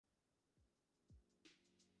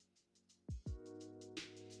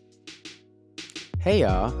Hey,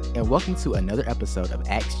 y'all, and welcome to another episode of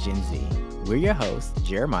Ask Gen Z. We're your hosts,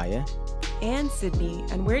 Jeremiah. And Sydney,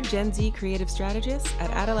 and we're Gen Z creative strategists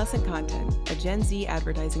at Adolescent Content, a Gen Z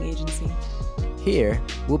advertising agency. Here,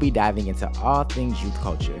 we'll be diving into all things youth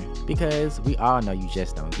culture because we all know you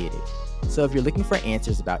just don't get it. So if you're looking for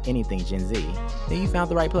answers about anything Gen Z, then you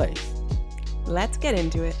found the right place. Let's get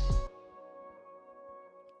into it.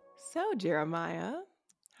 So, Jeremiah,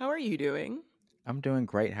 how are you doing? I'm doing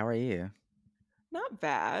great. How are you? Not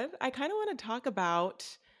bad. I kind of want to talk about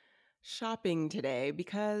shopping today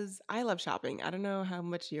because I love shopping. I don't know how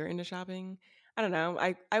much you're into shopping. I don't know.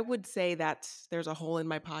 I would say that there's a hole in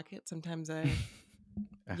my pocket. Sometimes I,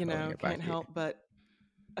 A hole in your can't pocket. help but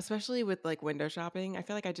especially with like window shopping. I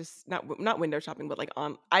feel like I just not window shopping, but like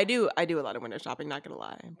on I do a lot of window shopping, not gonna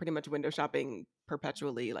lie. I'm pretty much window shopping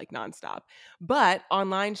perpetually, like nonstop. But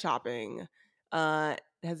online shopping has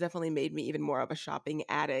definitely made me even more of a shopping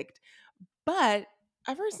addict. But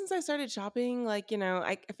ever since I started shopping, like,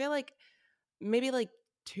 I feel like maybe like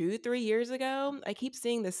 2, 3 years ago, I keep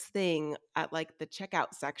seeing this thing at like the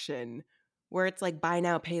checkout section where it's like buy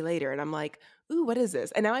now, pay later. And I'm like, ooh, what is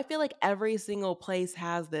this? And now I feel like every single place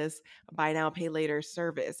has this buy now, pay later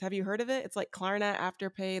service. Have you heard of it? It's like Klarna,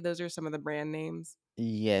 Afterpay. Those are some of the brand names.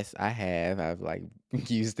 Yes, I have. I've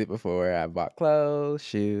used it before. I bought clothes,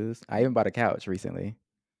 shoes. I even bought a couch recently.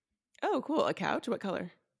 Oh, cool. A couch? What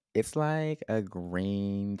color? It's like a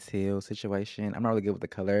green teal situation. I'm not really good with the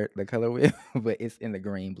color wheel, but it's in the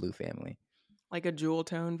green blue family. Like a jewel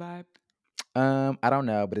tone vibe? I don't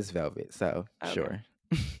know, but it's velvet, so Okay. sure.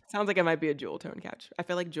 Sounds like it might be a jewel tone couch. I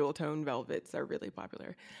feel like jewel tone velvets are really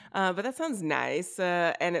popular. But that sounds nice.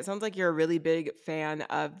 And it sounds like you're a really big fan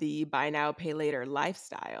of the buy now, pay later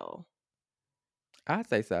lifestyle. I'd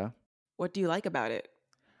say so. What do you like about it?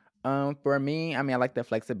 For me, I mean, I like the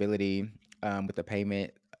flexibility with the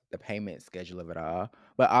payment schedule of it all.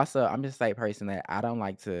 But also, I'm just like person that I don't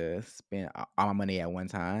like to spend all my money at one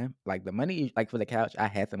time. Like the money, like for the couch, I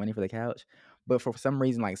had the money for the couch, but for some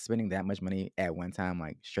reason, like spending that much money at one time,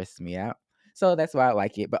 like stresses me out. So that's why I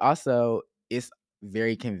like it. But also, it's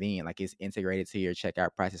very convenient. Like it's integrated to your checkout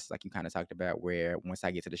process, like you kind of talked about. Where once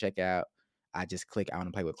I get to the checkout, I just click I want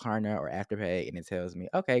to play with Klarna or Afterpay, and it tells me,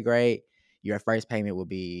 okay, great, your first payment will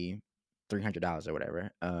be $300 or whatever,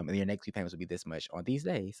 and your next few payments will be this much on these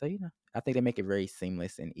days. So I think they make it very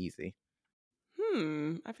seamless and easy.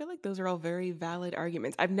 I feel like those are all very valid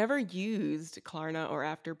arguments. I've never used Klarna or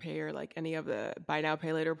Afterpay or like any of the buy now,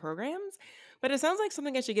 pay later programs, but it sounds like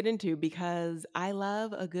something I should get into because I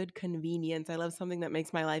love a good convenience. I love something that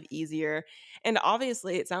makes my life easier. And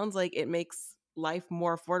obviously, it sounds like it makes life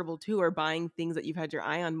more affordable too, or buying things that you've had your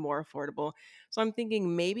eye on more affordable. So I'm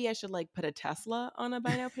thinking maybe I should like put a Tesla on a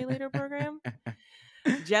buy now, pay later program.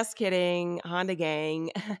 Just kidding, Honda gang.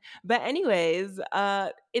 But anyways,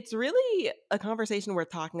 it's really a conversation worth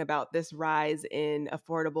talking about this rise in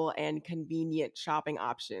affordable and convenient shopping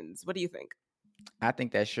options. What do you think? I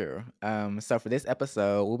think that's true. So for this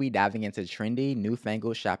episode, we'll be diving into trendy,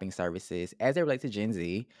 newfangled shopping services as they relate to Gen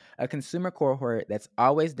Z, a consumer cohort that's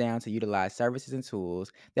always down to utilize services and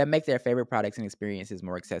tools that make their favorite products and experiences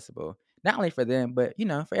more accessible, not only for them, but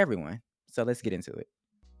for everyone. So let's get into it.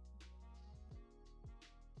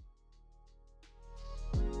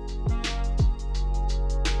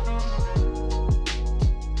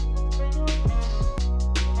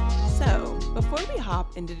 So, before we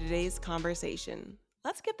hop into today's conversation,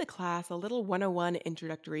 let's give the class a little 101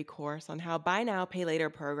 introductory course on how buy now, pay later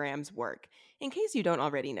programs work, in case you don't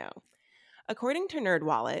already know. According to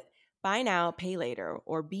NerdWallet, Buy Now, Pay Later,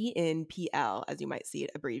 or BNPL as you might see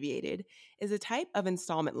it abbreviated, is a type of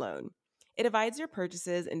installment loan. It divides your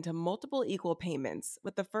purchases into multiple equal payments,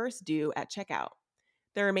 with the first due at checkout.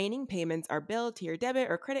 The remaining payments are billed to your debit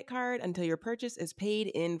or credit card until your purchase is paid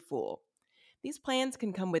in full. These plans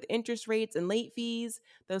can come with interest rates and late fees,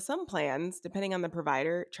 though some plans, depending on the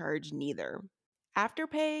provider, charge neither.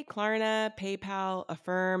 Afterpay, Klarna, PayPal,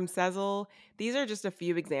 Affirm, Sezzle, these are just a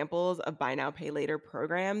few examples of buy now, pay later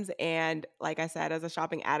programs. And like I said, as a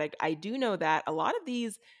shopping addict, I do know that a lot of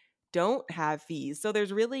these don't have fees. So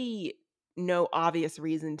there's really no obvious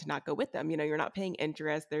reason to not go with them. You're not paying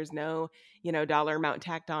interest. There's no, dollar amount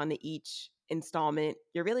tacked on to each installment.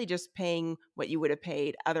 You're really just paying what you would have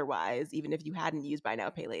paid otherwise, even if you hadn't used buy now,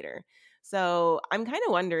 pay later. So I'm kind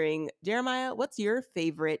of wondering, Jeremiah, what's your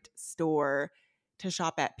favorite store to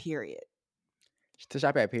shop at, period? To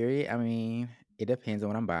shop at period, I mean, it depends on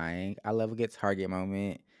what I'm buying. I love a good Target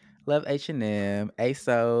moment. Love H&M,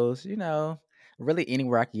 ASOS, really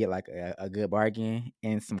anywhere I can get like a good bargain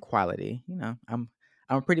and some quality.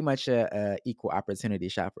 I'm pretty much a equal opportunity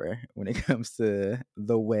shopper when it comes to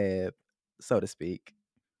the web. so to speak.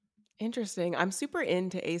 Interesting. I'm super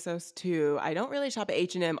into ASOS too. I don't really shop at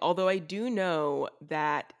H&M, although I do know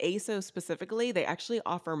that ASOS specifically, they actually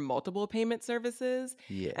offer multiple payment services.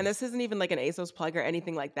 And this Yes. isn't even like an ASOS plug or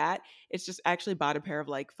anything like that. It's just actually bought a pair of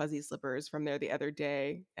like fuzzy slippers from there the other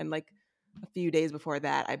day. And like a few days before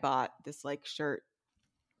that, I bought this like shirt,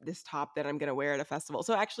 this top that I'm gonna wear at a festival.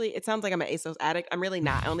 So actually, it sounds like I'm an ASOS addict. I'm really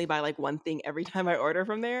not. I only buy like one thing every time I order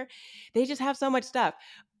from there. They just have so much stuff.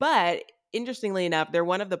 But interestingly enough, they're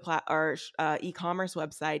one of the e-commerce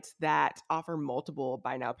websites that offer multiple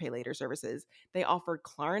buy now pay later services. They offer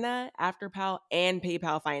Klarna, Afterpay, and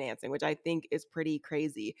PayPal financing, which I think is pretty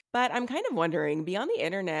crazy. But I'm kind of wondering, beyond the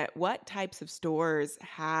internet, what types of stores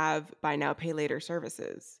have buy now pay later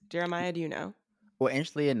services? Jeremiah, do you know? Well,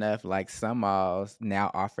 interestingly enough, like some malls now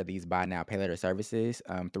offer these buy now, pay later services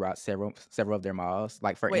throughout several of their malls.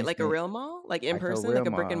 Like for Wait, like a instance, real mall? Like in like a person, like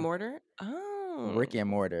real a brick and mall. mortar? Oh. Brick and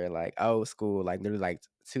mortar, like old school, like literally like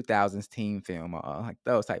 2000s teen film mall, like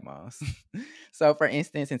those type malls. So, for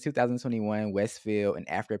instance, in 2021, Westfield and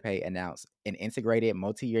Afterpay announced an integrated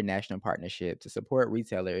multi-year national partnership to support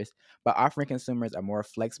retailers by offering consumers a more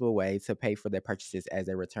flexible way to pay for their purchases as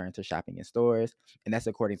they return to shopping in stores. And that's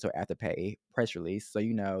according to Afterpay press release. So,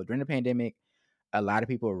 during the pandemic, a lot of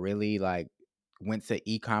people really like went to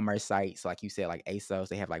e-commerce sites, like you said, like ASOS.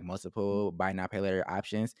 They have like multiple buy now pay later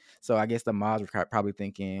options. So I guess the malls were probably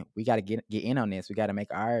thinking we got to get in on this. We got to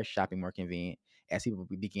make our shopping more convenient as people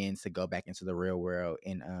begin to go back into the real world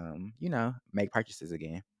and make purchases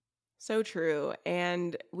again. So true.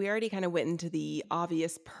 And we already kind of went into the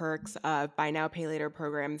obvious perks of buy now, pay later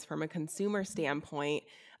programs from a consumer standpoint.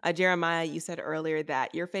 Jeremiah, you said earlier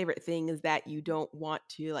that your favorite thing is that you don't want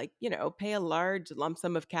to, like, pay a large lump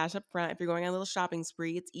sum of cash up front. If you're going on a little shopping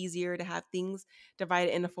spree, it's easier to have things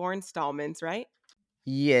divided into four installments, right?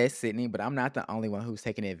 Yes, Sydney, but I'm not the only one who's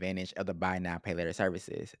taking advantage of the buy now, pay later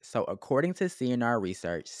services. So, according to CNR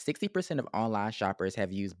research, 60% of online shoppers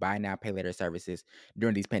have used buy now, pay later services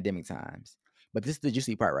during these pandemic times. But this is the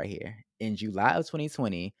juicy part right here. In July of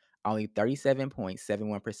 2020, only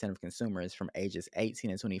 37.71% of consumers from ages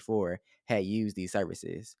 18 and 24 had used these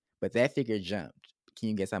services. But that figure jumped. Can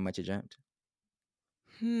you guess how much it jumped?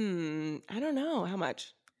 I don't know. How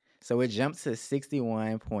much? So it jumped to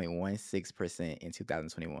 61.16% in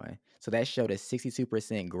 2021. So that showed a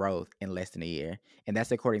 62% growth in less than a year. And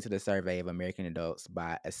that's according to the survey of American adults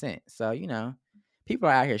by Ascent. So, people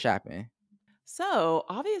are out here shopping. So,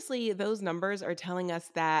 obviously, those numbers are telling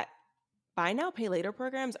us that buy now, pay later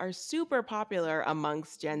programs are super popular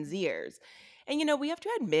amongst Gen Zers. And we have to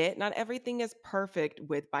admit, not everything is perfect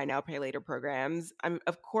with buy now, pay later programs.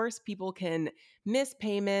 Of course, people can miss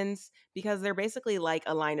payments because they're basically like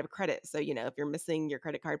a line of credit. So, if you're missing your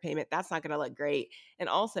credit card payment, that's not going to look great. And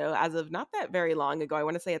also, as of not that very long ago, I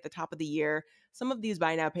want to say at the top of the year, some of these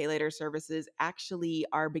buy now, pay later services actually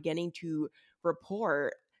are beginning to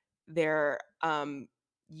report their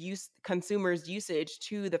use consumers usage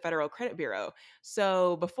to the Federal Credit Bureau.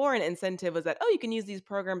 So before, an incentive was that, oh, you can use these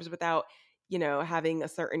programs without, having a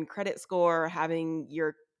certain credit score, having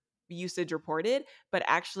your usage reported, but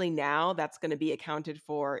actually now that's going to be accounted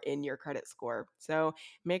for in your credit score. So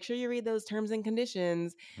make sure you read those terms and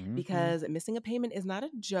conditions, Hmm. because missing a payment is not a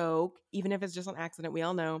joke, even if it's just an accident. We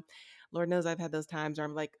all know. Lord knows I've had those times where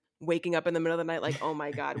I'm like waking up in the middle of the night like, "Oh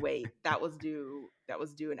my god, wait, that was due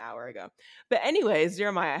an hour ago." But anyways,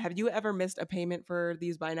 Jeremiah, have you ever missed a payment for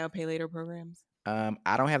these buy now pay later programs?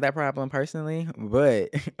 I don't have that problem personally, but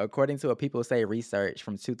according to a People Say research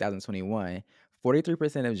from 2021,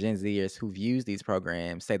 43% of Gen Zers who've used these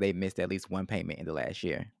programs say they missed at least one payment in the last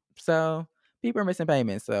year. So people are missing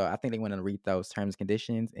payments. So I think they want to read those terms and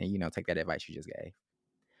conditions and, take that advice you just gave.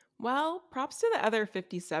 Well, props to the other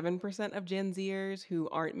 57% of Gen Zers who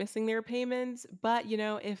aren't missing their payments. But,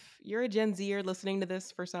 if you're a Gen Zer listening to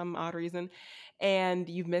this for some odd reason and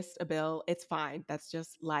you've missed a bill, it's fine. That's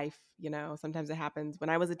just life. Sometimes it happens. When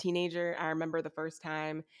I was a teenager, I remember the first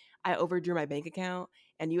time I overdrew my bank account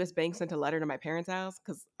and US Bank sent a letter to my parents' house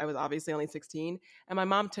because I was obviously only 16. And my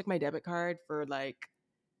mom took my debit card for like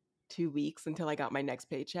 2 weeks until I got my next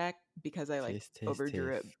paycheck because I, like, Tisk, tisk,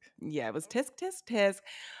 overdrew it. tisk. Yeah, it was tisk, tisk, tisk,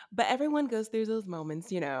 but everyone goes through those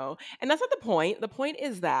moments, and that's not the point. The point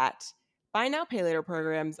is that buy now, pay later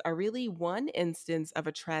programs are really one instance of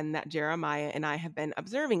a trend that Jeremiah and I have been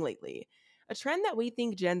observing lately, a trend that we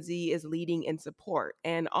think Gen Z is leading in support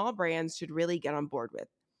and all brands should really get on board with.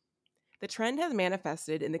 The trend has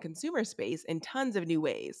manifested in the consumer space in tons of new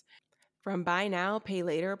ways, from buy now, pay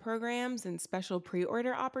later programs and special pre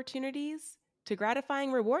order opportunities to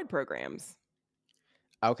gratifying reward programs.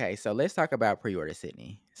 Okay, so let's talk about pre-order,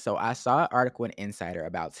 Sydney. So I saw an article in Insider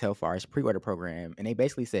about Telfar's pre-order program, and they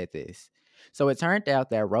basically said this. So it turned out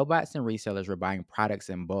that robots and resellers were buying products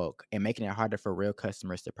in bulk and making it harder for real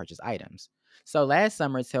customers to purchase items. So last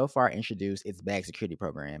summer, Telfar introduced its bag security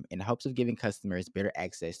program in hopes of giving customers better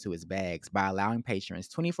access to its bags by allowing patrons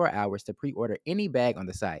 24 hours to pre-order any bag on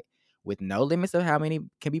the site, with no limits of how many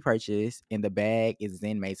can be purchased, and the bag is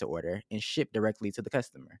then made to order and shipped directly to the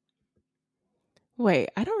customer. Wait,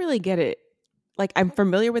 I don't really get it. Like, I'm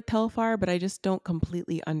familiar with Telfar, but I just don't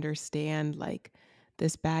completely understand, like,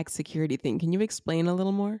 this bag security thing. Can you explain a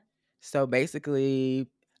little more? So basically,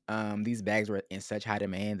 these bags were in such high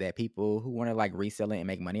demand that people who want to like resell it and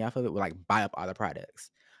make money off of it would like buy up all the products.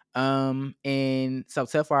 And so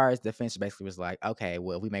Telfar's defense basically was like, okay,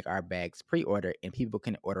 well, if we make our bags pre-order and people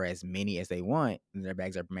can order as many as they want, and their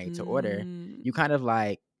bags are made to order, Mm, you kind of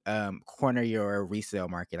like corner your resale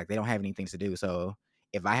market. Like they don't have anything to do. So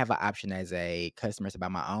if I have an option as a customer to buy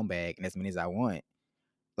my own bag and as many as I want,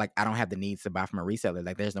 like, I don't have the needs to buy from a reseller,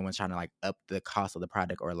 like, there's no one trying to, like, up the cost of the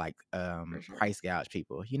product or, like, for sure. price gouge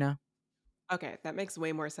people, you know? Okay, that makes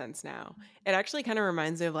way more sense now. It actually kind of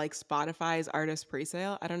reminds me of like Spotify's artist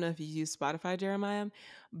presale. I don't know if you use Spotify, Jeremiah,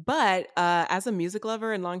 but as a music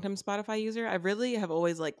lover and longtime Spotify user, I really have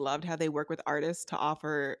always like loved how they work with artists to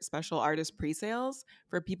offer special artist presales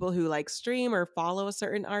for people who like stream or follow a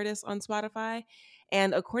certain artist on Spotify.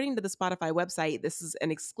 And according to the Spotify website, this is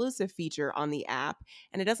an exclusive feature on the app,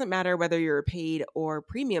 and it doesn't matter whether you're a paid or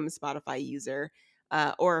premium Spotify user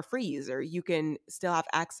or a free user, you can still have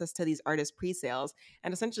access to these artist pre-sales.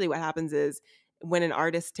 And essentially, what happens is when an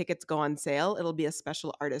artist's tickets go on sale, it'll be a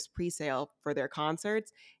special artist pre-sale for their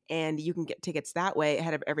concerts, and you can get tickets that way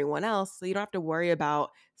ahead of everyone else. So you don't have to worry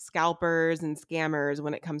about scalpers and scammers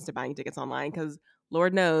when it comes to buying tickets online. Because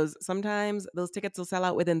Lord knows, sometimes those tickets will sell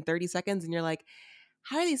out within 30 seconds, and you're like,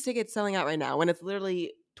 "How are these tickets selling out right now?" When it's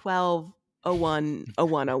literally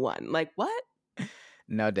 12:01:01:01. Like what?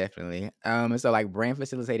 No, definitely. And so like brand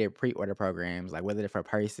facilitated pre-order programs, like whether they're for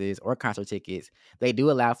purses or concert tickets, they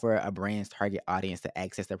do allow for a brand's target audience to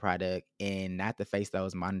access the product and not to face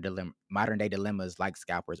those modern day dilemmas like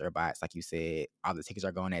scalpers or bots. Like you said, all the tickets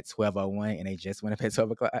are going at 12:01 and they just went up at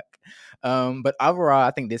 12 o'clock. But overall,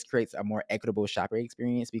 I think this creates a more equitable shopping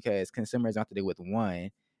experience because consumers don't have to deal with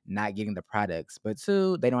one, not getting the products, but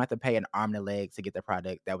two, they don't have to pay an arm and a leg to get the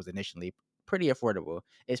product that was initially pretty affordable,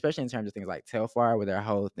 especially in terms of things like Telfar, where their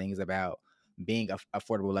whole thing is about being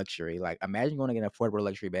affordable luxury. Like, imagine going to get an affordable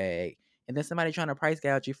luxury bag, and then somebody trying to price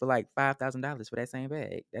gouge you for like $5,000 for that same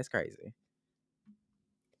bag. That's crazy.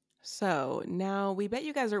 So now we bet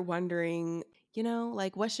you guys are wondering,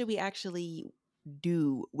 like, what should we actually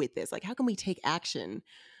do with this? Like, how can we take action?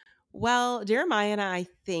 Well, Jeremiah and I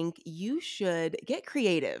think you should get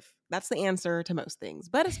creative. That's the answer to most things,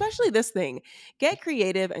 but especially this thing. Get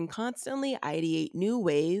creative and constantly ideate new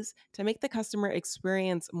ways to make the customer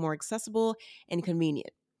experience more accessible and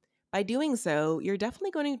convenient. By doing so, you're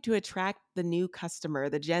definitely going to attract the new customer,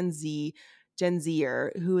 the Gen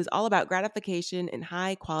Zer, who is all about gratification and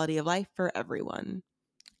high quality of life for everyone.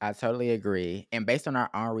 I totally agree. And based on our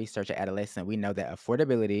own research at Adolescent, we know that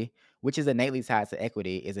affordability, which is innately tied to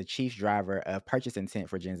equity, is a chief driver of purchase intent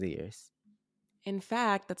for Gen Zers. In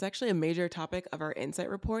fact, that's actually a major topic of our insight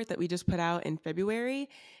report that we just put out in February.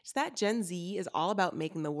 It's that Gen Z is all about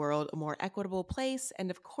making the world a more equitable place. And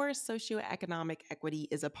of course, socioeconomic equity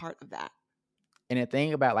is a part of that. And the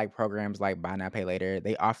thing about like programs like Buy Now Pay Later,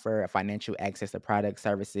 they offer a financial access to products,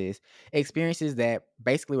 services, experiences that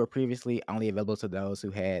basically were previously only available to those who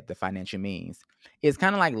had the financial means. It's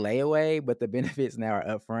kind of like layaway, but the benefits now are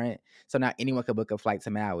upfront. So now anyone could book a flight to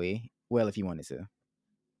Maui. Well, if you wanted to.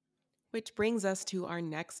 Which brings us to our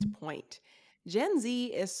next point. Gen Z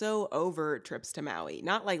is so over trips to Maui.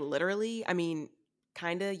 Not like literally. I mean,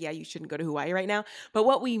 kind of, yeah, you shouldn't go to Hawaii right now. But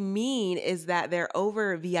what we mean is that they're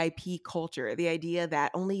over VIP culture, the idea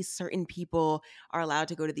that only certain people are allowed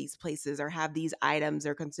to go to these places or have these items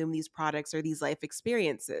or consume these products or these life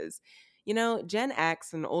experiences. Gen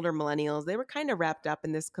X and older millennials, they were kind of wrapped up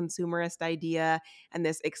in this consumerist idea and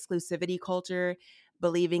this exclusivity culture,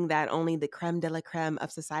 believing that only the creme de la creme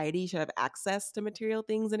of society should have access to material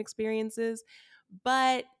things and experiences.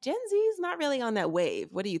 But Gen Z is not really on that wave.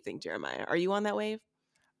 What do you think, Jeremiah? Are you on that wave?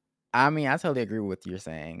 I mean, I totally agree with what you're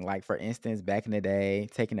saying. Like, for instance, back in the day,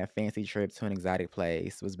 taking a fancy trip to an exotic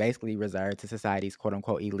place was basically reserved to society's quote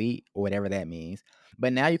unquote elite, or whatever that means.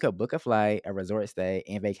 But now you could book a flight, a resort stay,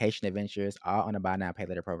 and vacation adventures all on a buy now, pay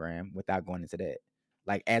later program without going into debt.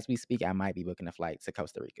 Like, as we speak, I might be booking a flight to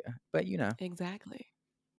Costa Rica, but you know. Exactly.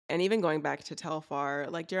 And even going back to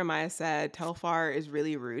Telfar, like Jeremiah said, Telfar is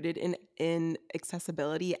really rooted in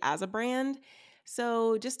accessibility as a brand.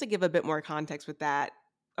 So just to give a bit more context with that,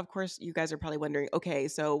 of course, you guys are probably wondering, okay,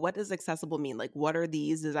 so what does accessible mean? Like, what are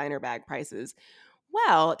these designer bag prices?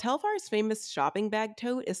 Well, Telfar's famous shopping bag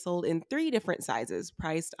tote is sold in three different sizes,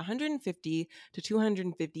 priced $150 to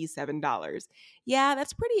 $257. Yeah,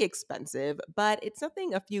 that's pretty expensive, but it's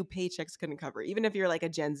nothing a few paychecks couldn't cover, even if you're like a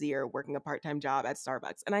Gen Z or working a part time job at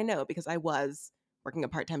Starbucks. And I know because I was working a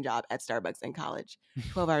part time job at Starbucks in college,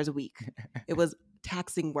 12 hours a week. It was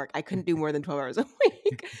taxing work. I couldn't do more than 12 hours a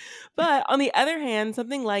week. But on the other hand,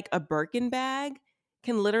 something like a Birkin bag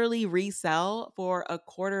can literally resell for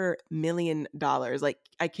 $250,000. Like,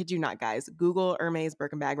 I kid you not, guys. Google Hermes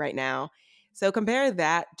Birkin bag right now. So compare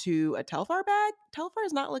that to a Telfar bag. Telfar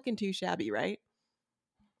is not looking too shabby, right?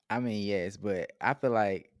 I mean, yes, but I feel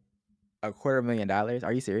like $250,000.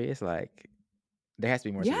 Are you serious? Like, there has to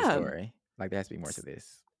be more to the Yeah. story. Like, there has to be more to S-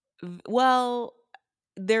 this. Well,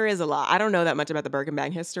 there is a lot. I don't know that much about the Birkin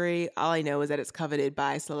bag history. All I know is that it's coveted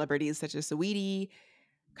by celebrities such as Saweetie,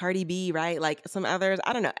 Cardi B, right? Like some others.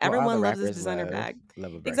 I don't know. Well, all the Everyone loves this rappers designer love bag.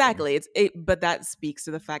 love a Birkin. Exactly. But that speaks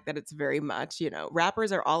to the fact that it's very much,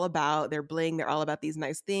 rappers are all about their bling, they're all about these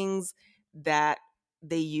nice things that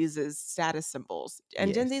they use as status symbols.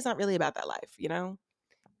 And Gen Z is Yes. not really about that life, you know?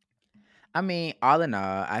 I mean, all in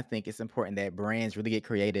all, I think it's important that brands really get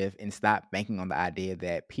creative and stop banking on the idea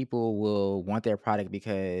that people will want their product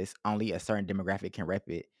because only a certain demographic can rep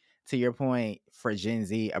it. To your point, for Gen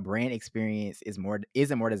Z, a brand experience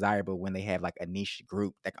isn't more desirable when they have like a niche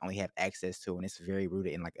group that can only have access to, and it's very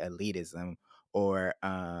rooted in like elitism or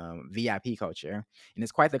VIP culture. And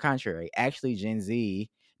it's quite the contrary. Actually, Gen Z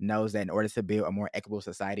knows that in order to build a more equitable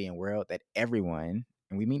society and world, that everyone,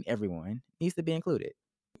 and we mean everyone, needs to be included.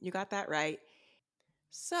 You got that right.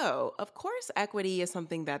 So, of course, equity is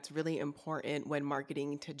something that's really important when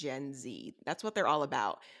marketing to Gen Z. That's what they're all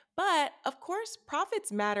about. But of course,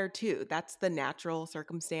 profits matter too. That's the natural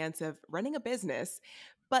circumstance of running a business.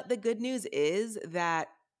 But the good news is that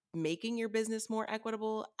making your business more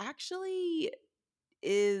equitable actually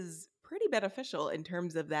is pretty beneficial in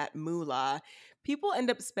terms of that moolah. People end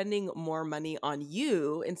up spending more money on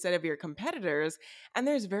you instead of your competitors. And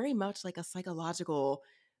there's very much like a psychological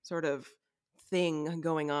sort of thing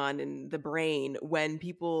going on in the brain when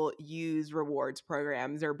people use rewards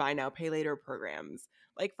programs or buy now, pay later programs.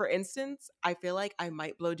 Like, for instance, I feel like I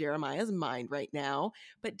might blow Jeremiah's mind right now,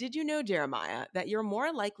 but did you know, Jeremiah, that you're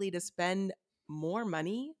more likely to spend more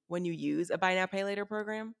money when you use a buy now, pay later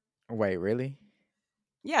program? Wait, really?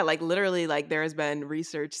 Yeah, like literally, like there has been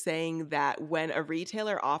research saying that when a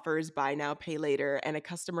retailer offers buy now, pay later, and a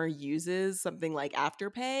customer uses something like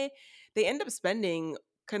Afterpay, they end up spending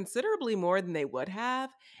considerably more than they would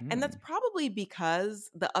have. And that's Hmm. probably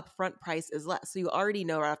because the upfront price is less. So you already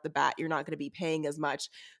know right off the bat you're not going to be paying as much.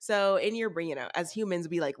 So in your brain, as humans,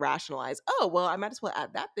 we like rationalize, oh, well, I might as well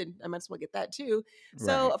add that, then I might as well get that too.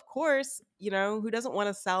 So, Right. of course, who doesn't want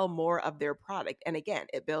to sell more of their product? And again,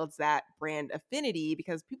 it builds that brand affinity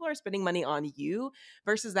because people are spending money on you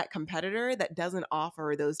versus that competitor that doesn't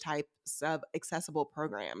offer those types of accessible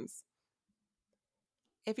programs.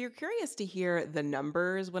 If you're curious to hear the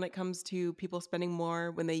numbers when it comes to people spending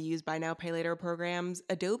more when they use buy now, pay later programs,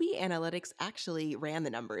 Adobe Analytics actually ran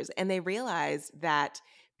the numbers and they realized that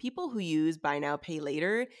people who use buy now, pay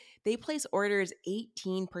later, they place orders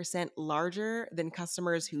 18% larger than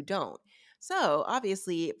customers who don't. So,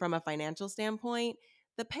 obviously, from a financial standpoint,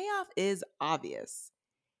 the payoff is obvious.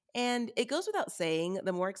 And it goes without saying,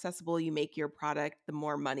 the more accessible you make your product, the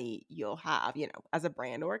more money you'll have, as a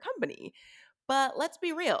brand or a company. But let's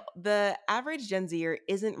be real, the average Gen Zer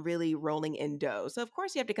isn't really rolling in dough. So, of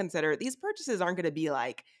course, you have to consider these purchases aren't going to be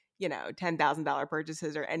like, $10,000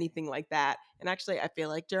 purchases or anything like that. And actually, I feel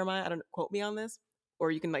like, Jeremiah, I don't quote me on this,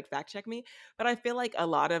 or you can like fact check me, but I feel like a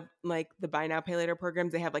lot of like the buy now, pay later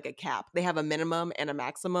programs, they have like a cap. They have a minimum and a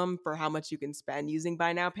maximum for how much you can spend using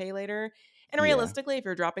buy now, pay later. And Yeah. realistically, if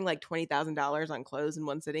you're dropping like $20,000 on clothes in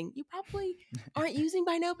one sitting, you probably aren't using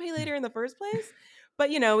buy now, pay later in the first place. But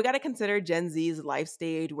we got to consider Gen Z's life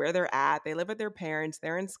stage, where they're at. They live with their parents,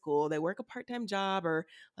 they're in school, they work a part time job or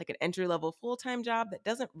like an entry level full time job that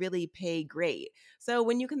doesn't really pay great. So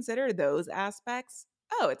when you consider those aspects,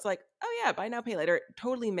 oh, it's like, oh yeah, buy now, pay later. It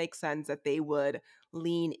totally makes sense that they would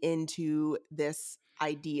lean into this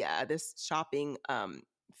idea, this shopping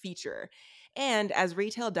feature. And as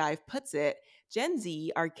Retail Dive puts it, Gen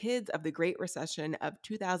Z are kids of the Great Recession of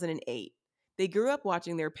 2008. They grew up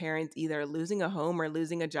watching their parents either losing a home or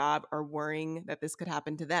losing a job or worrying that this could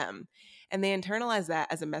happen to them. And they internalize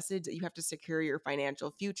that as a message that you have to secure your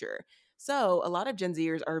financial future. So, a lot of Gen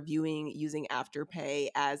Zers are viewing using Afterpay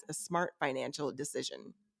as a smart financial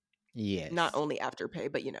decision. Not Yes. only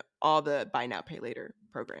Afterpay, but all the buy now, pay later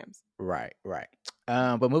programs. Right, right.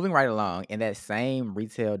 But moving right along, in that same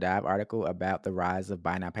Retail Dive article about the rise of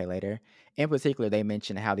buy now, pay later, in particular, they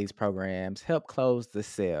mentioned how these programs help close the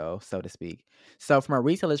sale, so to speak. So, from a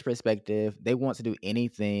retailer's perspective, they want to do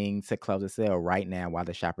anything to close the sale right now while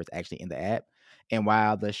the shopper's actually in the app and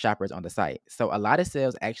while the shopper's on the site. So, a lot of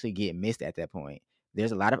sales actually get missed at that point.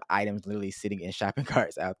 There's a lot of items literally sitting in shopping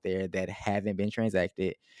carts out there that haven't been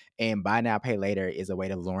transacted, and buy now, pay later is a way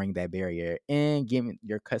of lowering that barrier and giving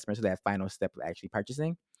your customers to that final step of actually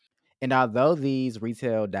purchasing. And although these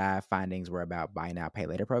retail dive findings were about buy now, pay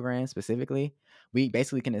later programs specifically, we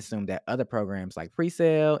basically can assume that other programs like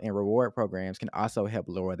pre-sale and reward programs can also help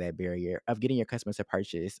lower that barrier of getting your customers to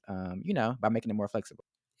purchase, by making it more flexible.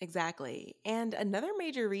 Exactly. And another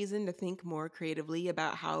major reason to think more creatively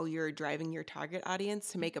about how you're driving your target audience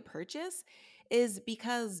to make a purchase is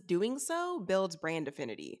because doing so builds brand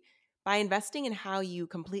affinity. By investing in how you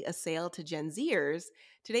complete a sale to Gen Zers,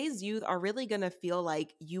 today's youth are really going to feel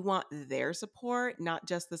like you want their support, not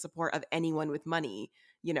just the support of anyone with money.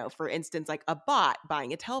 For instance, like a bot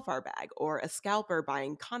buying a Telfar bag or a scalper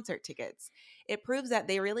buying concert tickets. It proves that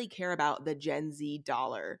they really care about the Gen Z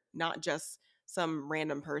dollar, not just some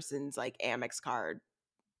random person's like Amex card.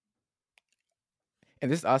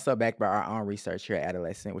 And this is also backed by our own research here at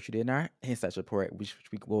Adolescent, which we did in our Insights report, which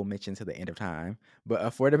we will mention to the end of time. But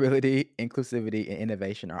affordability, inclusivity, and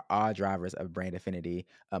innovation are all drivers of brand affinity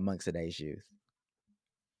amongst today's youth.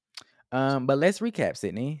 But let's recap,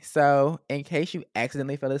 Sydney. So, in case you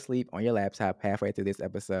accidentally fell asleep on your laptop halfway through this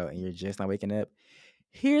episode and you're just not waking up,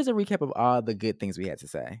 here's a recap of all the good things we had to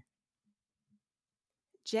say.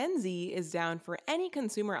 Gen Z is down for any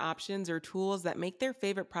consumer options or tools that make their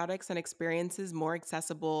favorite products and experiences more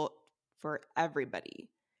accessible for everybody.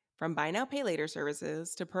 From buy now, pay later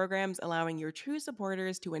services to programs allowing your true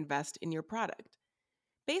supporters to invest in your product.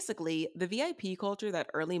 Basically, the VIP culture that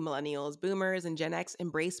early millennials, boomers, and Gen X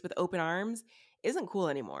embraced with open arms isn't cool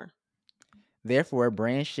anymore. Therefore,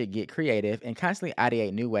 brands should get creative and constantly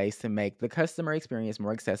ideate new ways to make the customer experience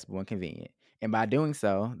more accessible and convenient. And by doing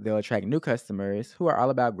so, they'll attract new customers who are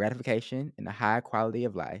all about gratification and a high quality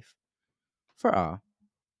of life for all.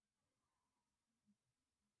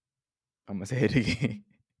 I'm gonna say it again.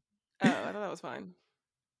 Oh, I thought that was fine.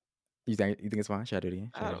 You think it's fine? Should I do it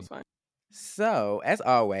again? I Should I thought do it it was again? fine. So, as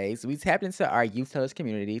always, we tapped into our youth tellers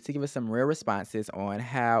community to give us some real responses on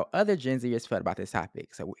how other Gen Zers felt about this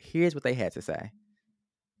topic. So, here's what they had to say.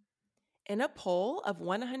 In a poll of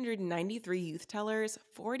 193 youth tellers,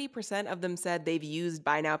 40% of them said they've used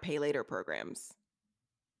buy now, pay later programs.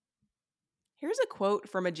 Here's a quote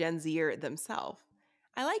from a Gen Zer themselves.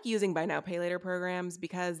 I like using buy now, pay later programs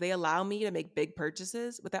because they allow me to make big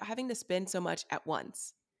purchases without having to spend so much at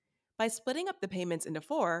once. By splitting up the payments into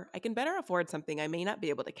four, I can better afford something I may not be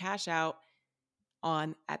able to cash out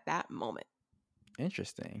on at that moment.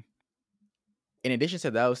 Interesting. In addition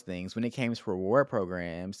to those things, when it came to reward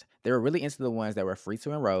programs, they were really into the ones that were free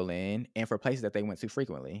to enroll in and for places that they went to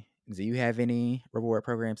frequently. Do you have any reward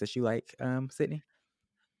programs that you like, Sydney?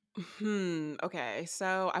 Okay.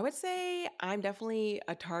 So I would say I'm definitely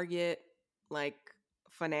a Target like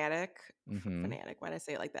fanatic. Mm-hmm. Fanatic. Why did I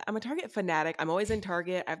say it like that? I'm a Target fanatic. I'm always in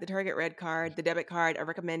Target. I have the Target Red card, the debit card. I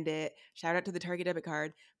recommend it. Shout out to the Target debit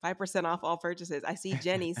card. 5% off all purchases. I see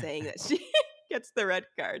Jenny saying that she gets the red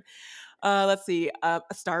card. Let's see.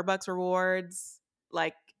 Starbucks rewards.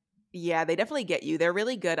 Like, yeah, they definitely get you. They're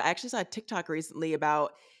really good. I actually saw a TikTok recently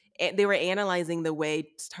about they were analyzing the way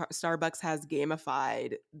Starbucks has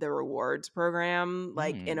gamified the rewards program,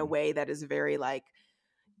 like in a Mm. way that is very like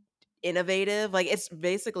innovative. Like it's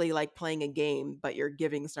basically like playing a game, but you're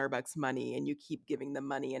giving Starbucks money and you keep giving them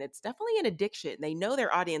money. And it's definitely an addiction. They know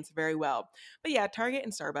their audience very well. But yeah, Target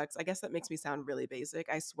and Starbucks, I guess that makes me sound really basic.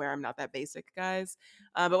 I swear I'm not that basic, guys.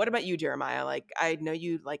 But what about you, Jeremiah? Like I know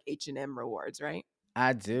you like H&M rewards, right?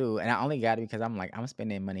 I do, and I only got it because I'm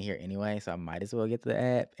spending money here anyway, so I might as well get the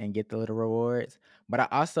app and get the little rewards. But I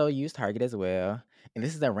also use Target as well, and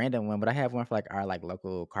this is a random one, but I have one for like our like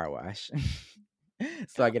local car wash,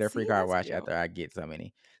 so I Oh, get a free see, car that's wash cute. after I get so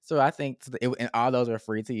many. So I think and all those are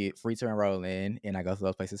free to enroll in, and I go to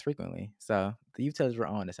those places frequently. So the utilities were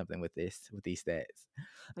on to something with these stats.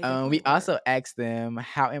 They definitely We were. also asked them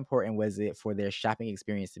how important was it for their shopping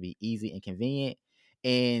experience to be easy and convenient.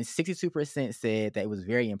 And 62% said that it was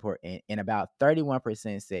very important, and about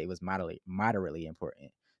 31% said it was moderately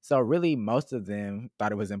important. So really, most of them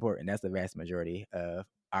thought it was important. That's the vast majority of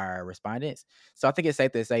our respondents. So I think it's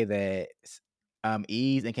safe to say that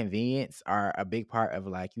Ease and convenience are a big part of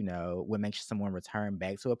like, what makes someone return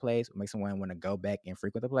back to a place, what makes someone want to go back and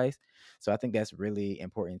frequent the place. So I think that's really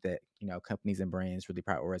important that, companies and brands really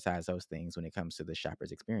prioritize those things when it comes to the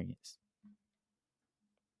shopper's experience.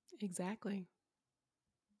 Exactly.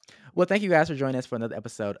 Well, thank you guys for joining us for another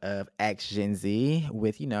episode of Ask Gen Z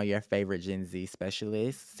with, your favorite Gen Z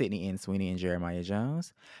specialists, Sydney and Sweeney and Jeremiah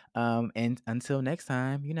Jones. And until next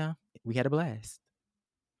time, we had a blast.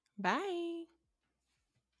 Bye.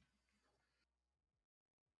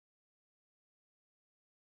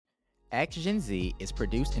 Ask Gen Z is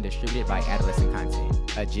produced and distributed by Adolescent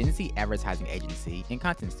Content, a Gen Z advertising agency and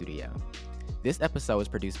content studio. This episode was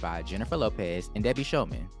produced by Jennifer Lopez and Debbie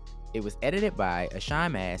Shulman. It was edited by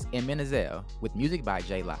Ashawn Mask and Menazelle, with music by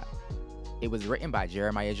J Locke. It was written by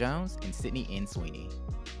Jeremiah Jones and Sydney N. Sweeney.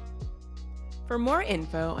 For more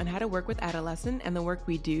info on how to work with Adolescent and the work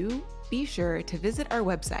we do, be sure to visit our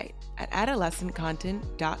website at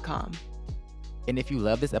adolescentcontent.com. And if you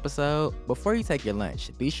love this episode, before you take your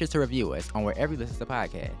lunch, be sure to review us on wherever you listen to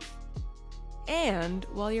podcasts. And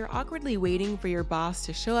while you're awkwardly waiting for your boss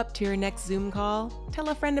to show up to your next Zoom call, tell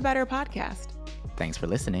a friend about our podcast. Thanks for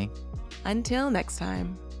listening. Until next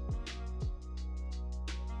time.